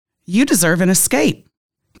You deserve an escape.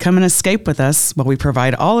 Come and escape with us while we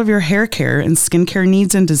provide all of your hair care and skincare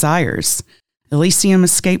needs and desires. Elysium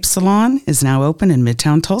Escape Salon is now open in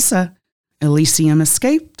Midtown Tulsa.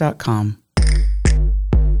 ElysiumEscape.com.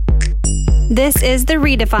 This is The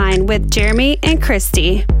Redefine with Jeremy and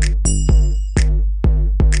Cristy.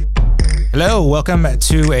 Hello, welcome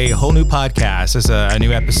to a whole new podcast. This is a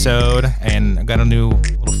new episode, and I've got a new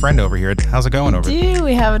little friend over here. How's it going over here?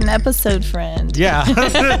 We have an episode friend. Yeah. You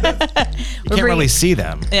can't really see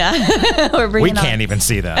them. Yeah. We can't even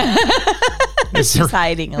see them. She's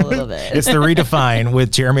hiding a little bit. It's The Redefine with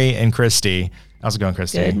Jeremy and Cristy. How's it going,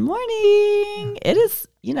 Cristy? Good morning. It is,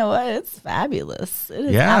 you know what? It's fabulous. It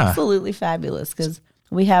is absolutely fabulous because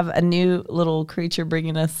we have a new little creature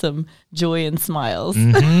bringing us some joy and smiles.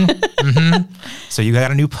 So you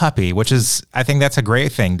got a new puppy, which is, I think that's a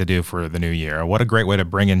great thing to do for the new year. What a great way to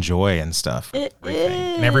bring in joy and stuff. It is.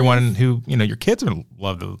 And everyone who, your kids would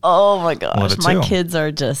love it. Oh my gosh. My too. kids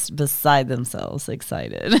are just beside themselves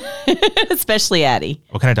excited, especially Addie.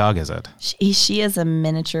 What kind of dog is it? She is a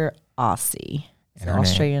miniature Aussie. It's an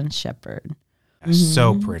Australian Shepherd.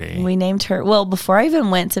 So pretty. We named her, well, before I even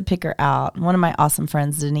went to pick her out, one of my awesome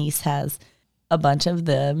friends, Denise, has a bunch of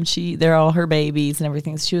them. They're all her babies and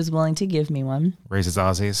everything. So she was willing to give me one. Raises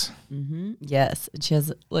Aussies? Mm-hmm. Yes. And she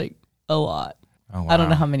has like a lot. Oh, wow. I don't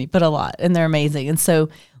know how many, but a lot. And they're amazing. And so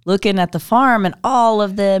looking at the farm and all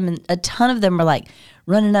of them, and a ton of them are like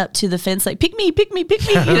running up to the fence, like, pick me, pick me, pick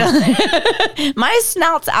me. My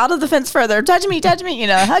snout's out of the fence further. Touch me, hug me,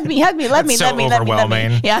 let me, let me, let me, let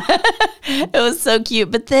me. Yeah. It was so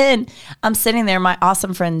cute. But then I'm sitting there. My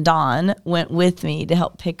awesome friend Dawn went with me to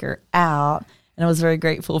help pick her out. And I was very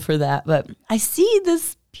grateful for that. But I see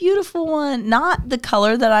this beautiful one, not the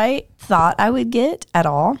color that I thought I would get at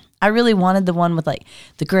all. I really wanted the one with like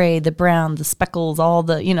the gray, the brown, the speckles, all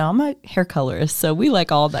the, I'm a hair colorist, so we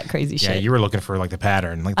like all that crazy shit. Yeah, you were looking for like the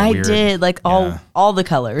pattern, like the I weird. did, like all the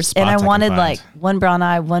colors. And I wanted like one brown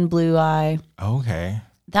eye, one blue eye. Okay.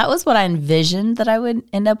 That was what I envisioned that I would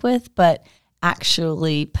end up with, but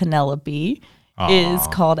actually Penelope is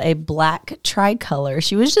called a black tricolor.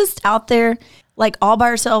 She was just out there like all by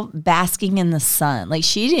herself basking in the sun. Like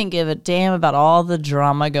she didn't give a damn about all the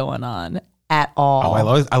drama going on at all. Oh,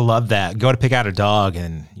 I love that. Go to pick out a dog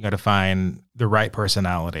and you got to find the right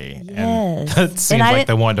personality. Yes. And that seems like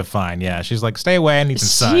the one to find. Yeah. She's like, stay away. I need some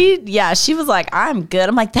sun. She was like, I'm good.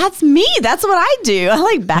 I'm like, that's me. That's what I do. I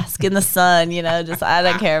like bask in the sun, just, I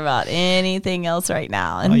don't care about anything else right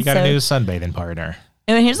now. And you got a new sunbathing partner.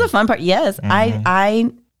 And here's the fun part. Yes.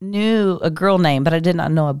 I knew a girl name, but I did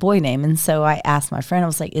not know a boy name. And so I asked my friend, I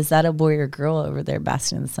was like, is that a boy or girl over there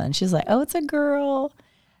basking in the sun? She's like, oh, it's a girl.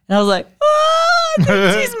 And I was like,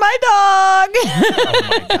 she's my dog. Oh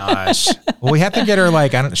my gosh. Well, we have to get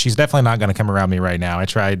her she's definitely not going to come around me right now. I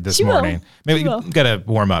tried this morning. Maybe you got to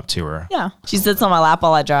warm up to her. Yeah. She sits on my lap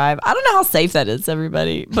while I drive. I don't know how safe that is,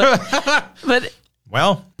 everybody. But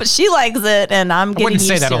but she likes it, and I'm getting used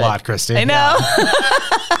to it. I wouldn't say that a lot, Cristy. I know.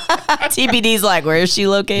 TBD's like, where is she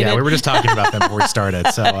located? Yeah, we were just talking about them before we started.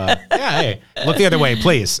 So, hey, look the other way,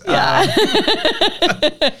 please. Yeah.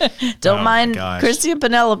 Don't mind Cristy and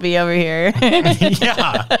Penelope over here.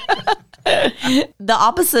 Yeah. The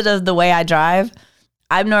opposite of the way I drive,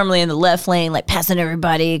 I'm normally in the left lane, like passing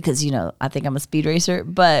everybody because, I think I'm a speed racer.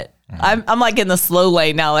 But I'm like in the slow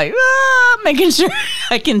lane now, like, making sure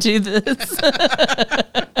I can do this.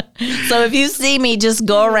 So if you see me, just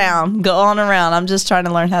go on around. I'm just trying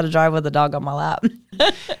to learn how to drive with a dog on my lap.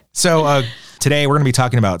 So today we're going to be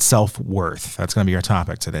talking about self-worth. That's going to be our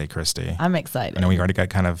topic today, Cristy. I'm excited. I know we already got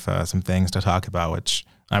kind of some things to talk about, which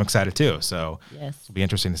I'm excited too. So it'll be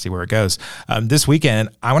interesting to see where it goes. This weekend,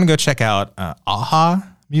 I want to go check out AHA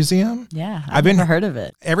Museum. Yeah, I've never heard of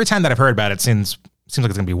it. Every time that I've heard about it, seems like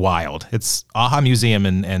it's going to be wild. It's AHA Museum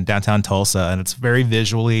in downtown Tulsa, and it's very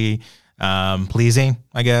visually pleasing,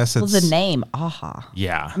 I guess. Well, the name AHA.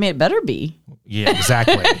 Yeah. I mean, it better be. Yeah,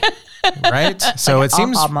 exactly. Right? So like it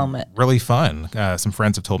seems moment. Really fun. Some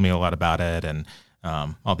friends have told me a lot about it, and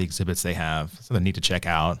all the exhibits they have. Something neat to check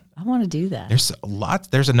out. I want to do that. There's a lot.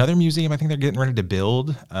 There's another museum. I think they're getting ready to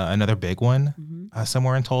build another big one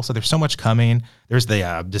somewhere in Tulsa. There's so much coming. There's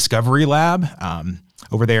the Discovery Lab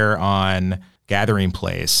over there on Gathering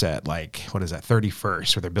Place at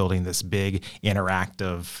 31st, where they're building this big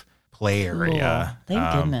interactive play area.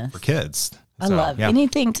 Thank goodness. For kids. I love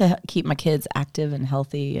anything to keep my kids active and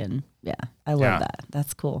healthy, and I love that.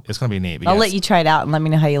 That's cool. It's going to be neat. I'll let you try it out and let me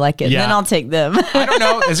know how you like it. Yeah. And then I'll take them. I don't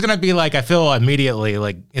know. It's going to be I feel immediately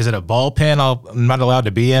is it a ball pen I'm not allowed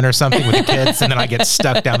to be in or something with the kids, and then I get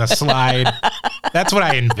stuck down the slide. That's what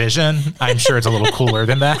I envision. I'm sure it's a little cooler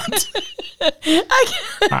than that.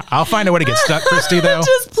 I'll find a way to get stuck, Cristy, though.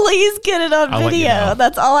 Just please get it on I'll let you video. know.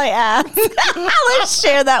 That's all I ask. Let's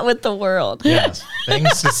share that with the world. Yes,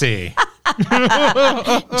 things to see.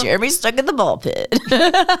 Jeremy's stuck in the ball pit.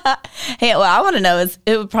 Hey, what I want to know is,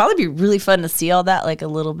 it would probably be really fun to see all that, like a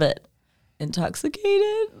little bit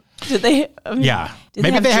intoxicated. Did they? I mean, Yeah. did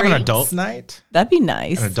Maybe they have an drinks? adult night, That'd be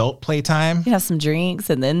nice. an adult playtime. You can have some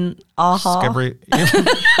drinks and then aha. Discovery.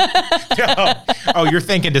 Oh, you're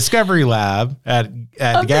thinking Discovery Lab at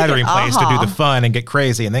the gathering place to do AHA. the fun and get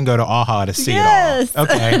crazy, and then go to AHA to see Yes. it all.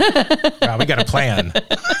 Okay. Wow, we got a plan.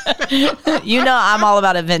 You know, I'm all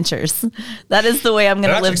about adventures. That is the way I'm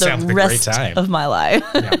going That to live actually sounds the like a great rest time. of my life.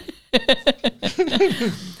 Yeah.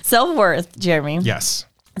 Self-worth, Jeremy. Yes.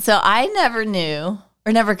 So I never knew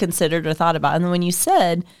or never considered or thought about. And then when you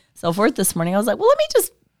said self-worth this morning, I was like, well, let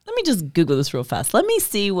me just Google this real fast. Let me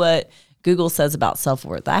see what Google says about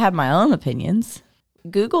self-worth. I have my own opinions.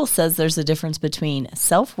 Google says there's a difference between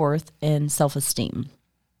self-worth and self-esteem.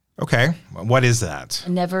 Okay. What is that? I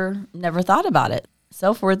never thought about it.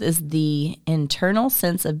 Self-worth is the internal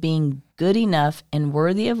sense of being good enough and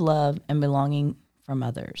worthy of love and belonging from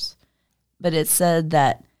others. But it said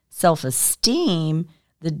that self-esteem,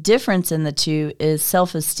 the difference in the two is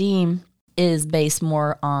self-esteem is based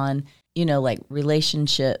more on, like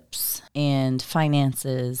relationships and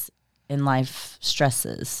finances and life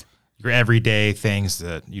stresses. Your everyday things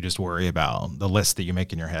that you just worry about, the list that you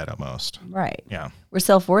make in your head almost. Right. Yeah. Where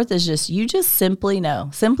self-worth is just, you just simply know,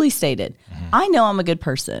 simply stated, I know I'm a good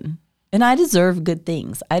person and I deserve good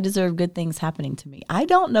things. I deserve good things happening to me. I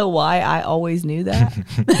don't know why I always knew that.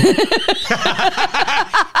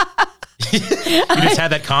 You just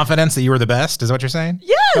had that confidence that you were the best, is what you're saying?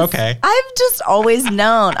 Yes. Okay. I've just always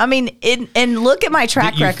known. I mean, and look at my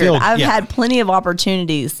track You record. feel- I've yeah. had plenty of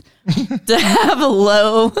opportunities to have a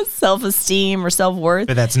low self-esteem or self-worth.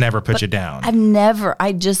 But that's never put you down.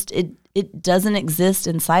 It doesn't exist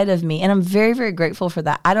inside of me. And I'm very, very grateful for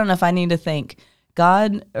that. I don't know if I need to thank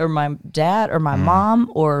God or my dad or my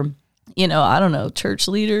mom or, I don't know, church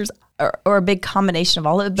leaders or a big combination of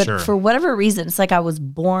all of it. But Sure. for whatever reason, it's like I was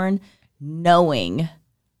born knowing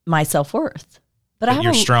my self-worth. But I have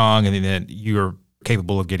You're strong and that you're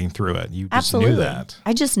capable of getting through it. You just absolutely. knew that.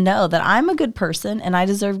 I just know that I'm a good person and I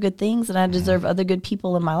deserve good things and I deserve other good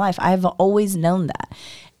people in my life. I've always known that.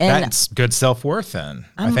 And That's good self-worth then.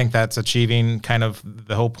 I think that's achieving kind of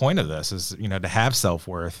the whole point of this is, to have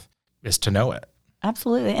self-worth is to know it.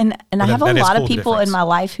 absolutely. And I Well, have a that is lot cool, of the people in difference. my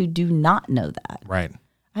life who do not know that. Right.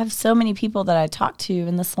 I have so many people that I talk to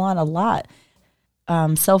in the salon a lot.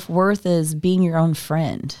 Self-worth is being your own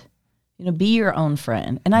friend. Be your own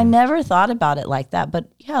friend. And I never thought about it like that. But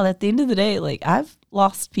yeah, at the end of the day, like I've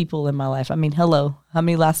lost people in my life. I mean, hello, how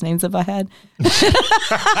many last names have I had?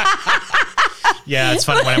 Yeah, it's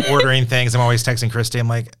funny when I'm ordering things, I'm always texting Cristy. I'm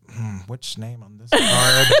like, which name on this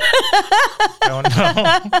card? Don't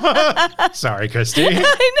know. Sorry, Cristy.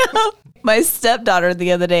 I know. My stepdaughter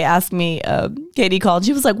the other day asked me, Katie called,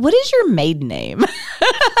 she was like, what is your maiden name?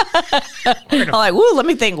 I'm like, woo, let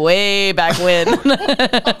me think way back when.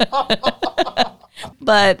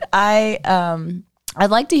 But I'd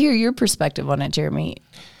like to hear your perspective on it, Jeremy.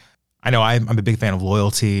 I know I'm a big fan of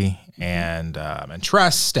loyalty and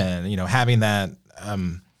trust and, having that,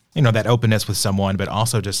 that openness with someone, but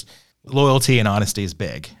also just loyalty and honesty is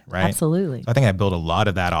big, right? Absolutely. I think I built a lot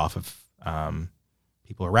of that off of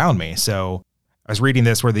people around me. So I was reading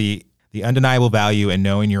this where the undeniable value in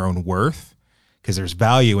knowing your own worth, because there's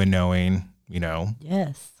value in knowing,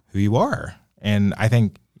 Yes. who you are. And I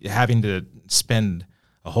think having to spend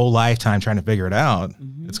a whole lifetime trying to figure it out,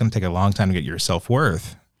 it's going to take a long time to get your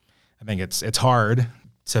self-worth. I think it's hard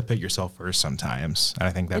to put yourself first sometimes. And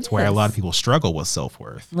I think that's where a lot of people struggle with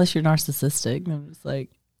self-worth. Unless you're narcissistic. I'm just like,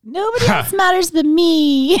 nobody else matters but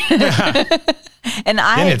me. And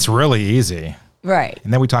Then it's really easy. right.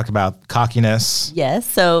 And then we talked about cockiness Yes.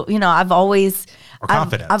 So, I've always or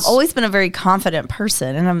confidence. I've always been a very confident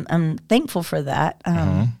person, and I'm thankful for that.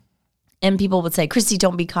 And people would say, Cristy,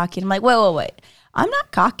 don't be cocky. And I'm like, wait. I'm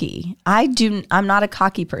not cocky. I'm not a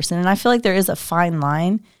cocky person. And I feel like there is a fine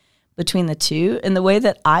line between the two. And the way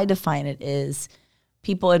that I define it is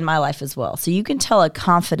people in my life as well. So you can tell a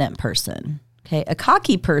confident person, okay, a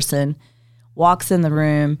cocky person walks in the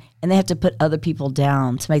room and they have to put other people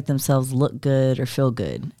down to make themselves look good or feel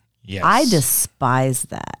good. Yes. I despise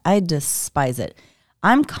that. I despise it.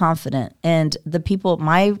 I'm confident, and the people,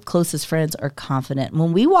 my closest friends, are confident.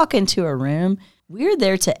 When we walk into a room, we're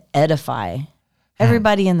there to edify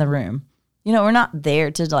everybody in the room. We're not there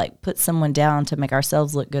to like put someone down to make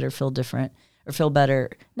ourselves look good or feel different or feel better.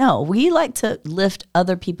 No, we like to lift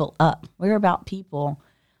other people up. We're about people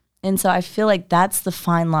And so I feel like that's the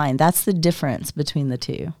fine line. That's the difference between the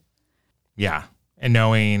two. Yeah. And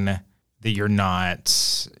knowing that you're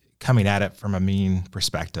not coming at it from a mean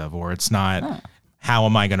perspective, or it's not, how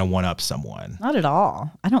am I going to one up someone? Not at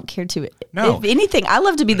all. I don't care to. No. If anything, I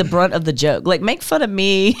love to be the brunt of the joke. Like, make fun of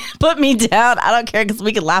me, put me down. I don't care because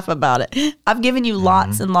we can laugh about it. I've given you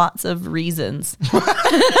lots and lots of reasons.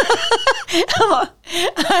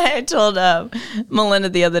 I told Melinda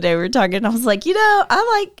the other day, we were talking, and I was like,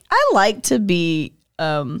 I like to be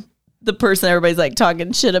the person everybody's like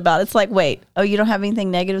talking shit about. It's like, wait, you don't have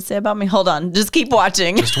anything negative to say about me? Hold on, just keep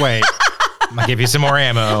watching. Just wait. I'm going to give you some more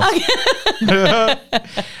ammo. I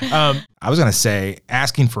was going to say,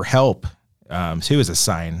 asking for help, too, is a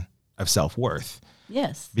sign of self-worth.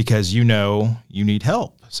 Yes. Because you need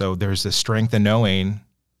help. So there's the strength in knowing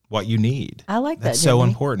what you need. I like that. That's so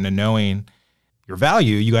important. And knowing your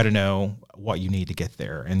value, you got to know what you need to get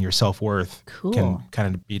there. And your self-worth can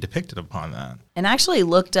kind of be depicted upon that. And I actually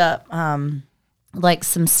looked up like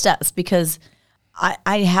some steps, because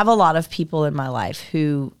I have a lot of people in my life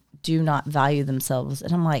who do not value themselves.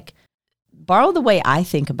 And I'm like, borrow the way I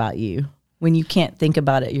think about you when you can't think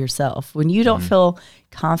about it yourself. When you don't feel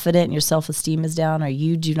confident and your self-esteem is down, or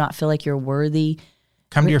you do not feel like you're worthy.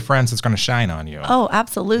 Come to your friends. It's going to shine on you. Oh,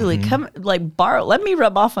 absolutely. Come, like, borrow. Let me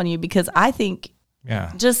rub off on you, because I think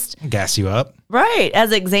just gas you up. Right.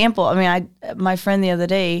 As an example, I mean, my friend the other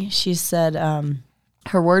day, she said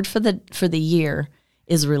her word for the year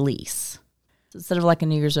is release. So instead of like a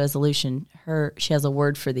New Year's resolution, she has a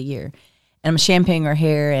word for the year. And I'm shampooing her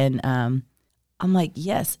hair, and I'm like,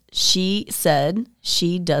 yes. She said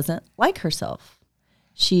she doesn't like herself.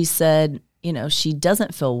 She said, she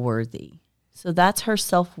doesn't feel worthy. So that's her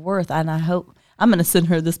self-worth. And I hope I'm going to send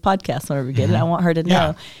her this podcast whenever we get it. I want her to know.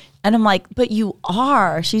 Yeah. And I'm like, but you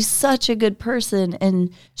are. She's such a good person,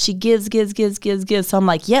 and she gives. So I'm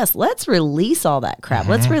like, yes, let's release all that crap.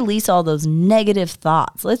 Let's release all those negative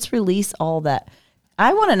thoughts. Let's release all that.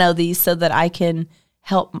 I want to know these so that I can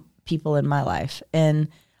help people in my life. And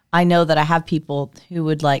I know that I have people who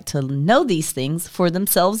would like to know these things for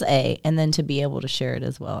themselves, and then to be able to share it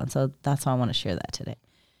as well. And so that's why I want to share that today.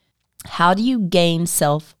 How do you gain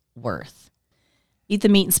self-worth? Eat the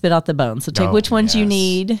meat and spit out the bones. So take which ones you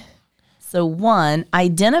need. So 1,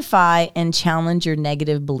 identify and challenge your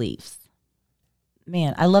negative beliefs.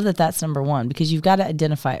 Man, I love that that's number 1, because you've got to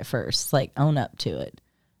identify it first. It's like, own up to it.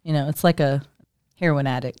 It's like a heroin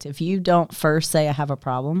addict. If you don't first say I have a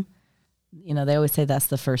problem, they always say that's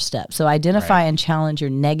the first step. So identify and challenge your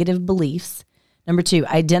negative beliefs. Number 2,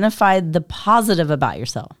 identify the positive about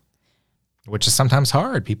yourself. Which is sometimes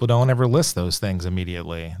hard. People don't ever list those things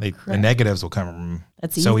immediately. The negatives will come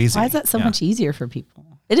so easy. Why is that so much easier for people?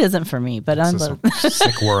 It isn't for me, but it's a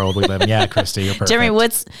sick world we live in. Yeah, Cristy, you're perfect. Jeremy,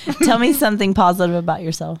 tell me something positive about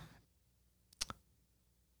yourself.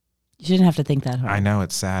 You shouldn't have to think that hard. I know,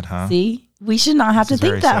 it's sad, huh? See? We should not have to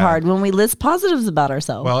think that hard when we list positives about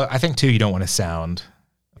ourselves. Well, I think, too, you don't want to sound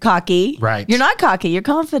cocky. Right. You're not cocky. You're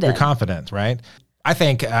confident. You're confident, right? I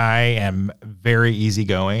think I am very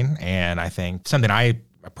easygoing, and I think something I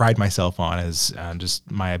pride myself on is just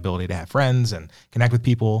my ability to have friends and connect with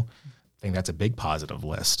people. I think that's a big positive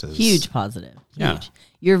list. Huge positive. Yeah. Huge.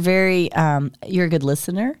 You're you're a good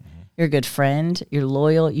listener. You're a good friend. You're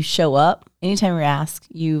loyal. You show up. Anytime you're asked,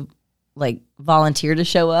 you volunteer to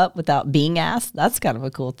show up without being asked. That's kind of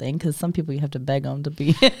a cool thing, because some people you have to beg them to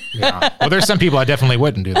be. Yeah. Well, there's some people I definitely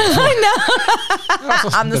wouldn't do that for. I know.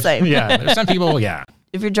 I'm the same. Yeah. There's some people,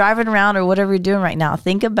 If you're driving around or whatever you're doing right now,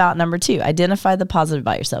 think about number 2, identify the positive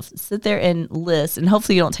about yourself. Sit there and list, and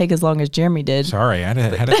hopefully you don't take as long as Jeremy did. Sorry, I had to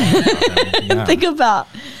think about that. Yeah. Think about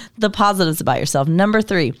the positives about yourself. Number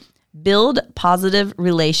 3, build positive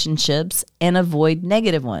relationships and avoid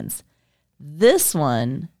negative ones. This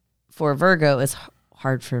one for Virgo is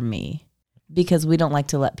hard for me, because we don't like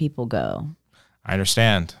to let people go. I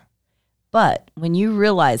understand. But when you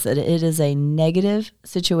realize that it is a negative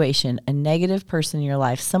situation, a negative person in your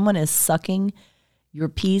life, someone is sucking your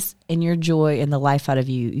peace and your joy and the life out of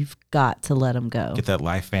you, you've got to let them go. Get that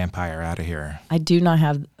life vampire out of here. I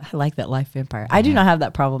like that life vampire. I do not have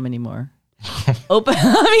that problem anymore.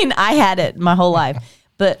 I had it my whole life.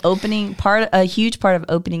 But a huge part of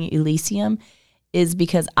opening Elysium is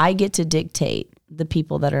because I get to dictate the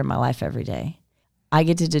people that are in my life every day. I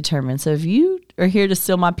get to determine. So if you are here to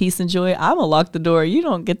steal my peace and joy, I'm going to lock the door. You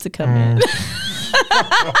don't get to come in.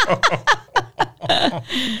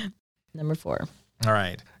 Number 4. All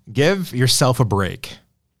right. Give yourself a break.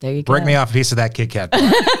 There you go. Break me off a piece of that Kit Kat.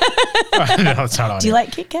 No, it's not on. Do you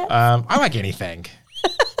like Kit Kat? I like anything.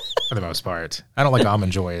 for the most part. I don't like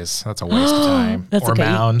Almond Joys. That's a waste of time. That's or okay.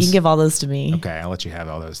 Mounds. You can give all those to me. Okay, I'll let you have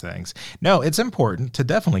all those things. No, it's important to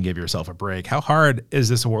definitely give yourself a break. How hard is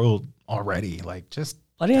this world already? Like, just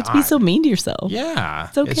Why do you have to be so mean to yourself? Yeah.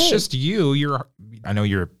 It's okay. It's just you. I know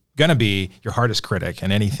you're going to be your hardest critic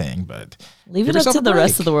in anything, but leave it up to the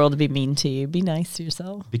rest of the world to be mean to you. Be nice to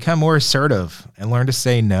yourself. Become more assertive and learn to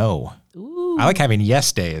say no. Ooh. I like having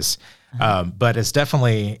yes days, but it's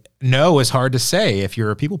definitely no is hard to say if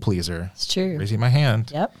you're a people pleaser. It's true. Raising my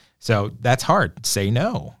hand. Yep. So that's hard. Say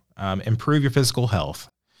no. Improve your physical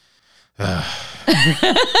health. Yep.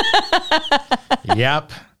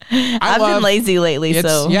 I've been lazy lately,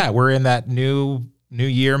 so yeah, we're in that new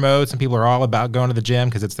year mode. Some people are all about going to the gym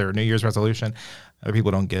because it's their New Year's resolution. Other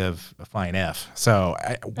people don't give a flying F. So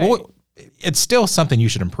it's still something you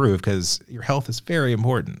should improve because your health is very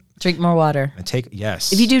important. drink more water. And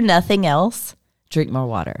yes. If you do nothing else, drink more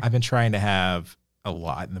water. I've been trying to have a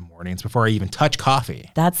lot in the mornings before I even touch coffee.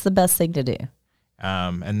 That's the best thing to do.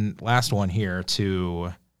 And last one here,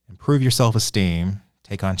 to improve your self-esteem,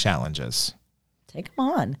 take on challenges. Take them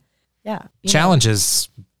on. Yeah. Challenges,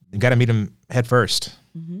 you got to meet them head first.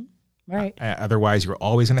 Mm-hmm. Right. Otherwise, you're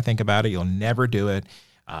always going to think about it. You'll never do it.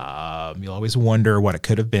 You'll always wonder what it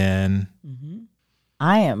could have been. Mm-hmm.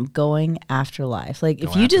 I am going after life. Like,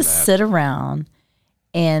 if you just sit around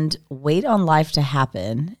and wait on life to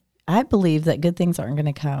happen, I believe that good things aren't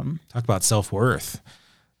going to come. Talk about self-worth.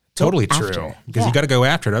 Totally true. Because you you got to go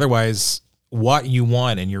after it. Otherwise, what you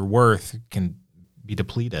want and your worth can be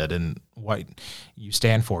depleted, and what you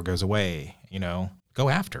stand for goes away. Go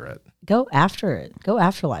after it. Go after it. Go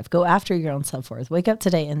after life. Go after your own self-worth. Wake up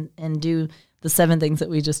today and do the 7 things that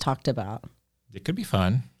we just talked about. It could be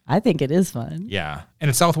fun. I think it is fun. Yeah.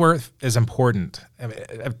 And self-worth is important.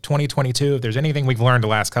 2022, if there's anything we've learned the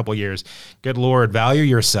last couple of years, good Lord, value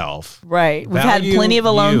yourself. Right. We've had plenty of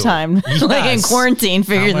alone time, yes. Like in quarantine,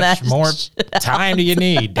 figuring How much that more time do you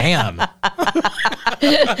need? Damn.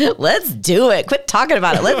 Let's do it. Quit talking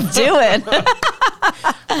about it. Let's do it.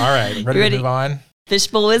 All right. Ready to move on?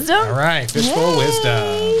 Fishbowl wisdom? All right. Fishbowl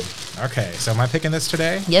wisdom. Okay. So am I picking this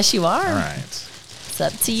today? Yes, you are. All right. It's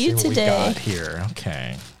up to you today. What we got here.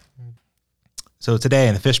 Okay. So today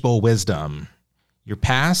in the Fishbowl wisdom, your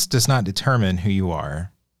past does not determine who you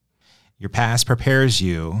are. Your past prepares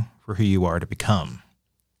you for who you are to become.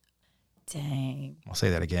 Dang. I'll say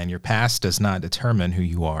that again. Your past does not determine who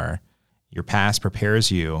you are. Your past prepares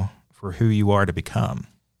you for who you are to become.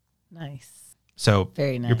 Nice. So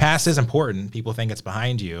very nice. Your past is important. People think it's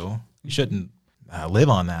behind you. You shouldn't live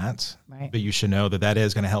on that. Right. But you should know that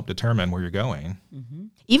is going to help determine where you're going. Mm-hmm.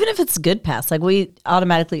 Even if it's good past, like we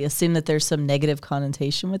automatically assume that there's some negative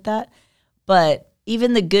connotation with that. But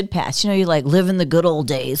even the good past, you like live in the good old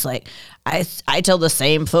days. Like I tell the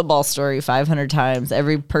same football story 500 times.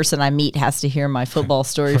 Every person I meet has to hear my football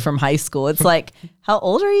story from high school. It's like, how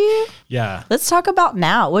old are you? Yeah. Let's talk about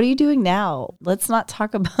now. What are you doing now? Let's not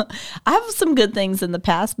talk about, I have some good things in the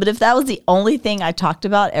past, but if that was the only thing I talked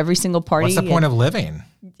about every single party. What's the point of living?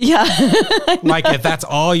 Yeah. Like if that's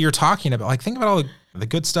all you're talking about, like think about all the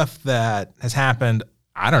good stuff that has happened,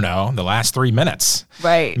 I don't know, the last 3 minutes.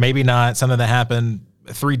 Right. Maybe not something that happened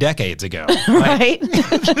 3 decades ago. Right.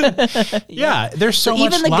 Yeah. There's so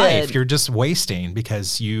much even the life good, you're just wasting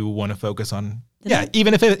because you want to focus on,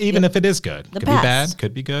 even if it is good. Could past. be bad,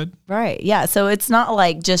 could be good. Right. Yeah. So it's not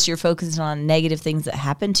like just you're focusing on negative things that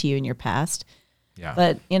happened to you in your past. Yeah.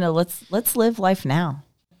 But, let's live life now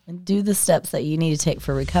and do the steps that you need to take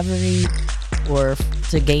for recovery or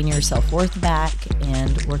to gain your self-worth back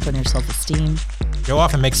and work on your self-esteem. Go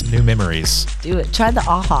off and make some new memories. Do it. Try the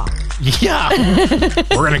AHA. Yeah.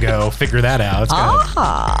 We're going to go figure that out.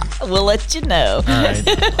 AHA. We'll let you know. All right.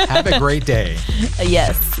 Have a great day.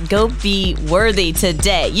 Yes. Go be worthy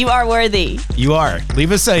today. You are worthy. You are.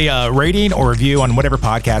 Leave us a rating or review on whatever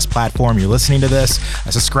podcast platform you're listening to this.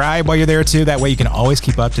 Subscribe while you're there, too. That way you can always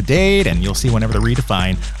keep up to date, and you'll see whenever the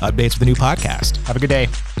Redefine updates with a new podcast. Have a good day.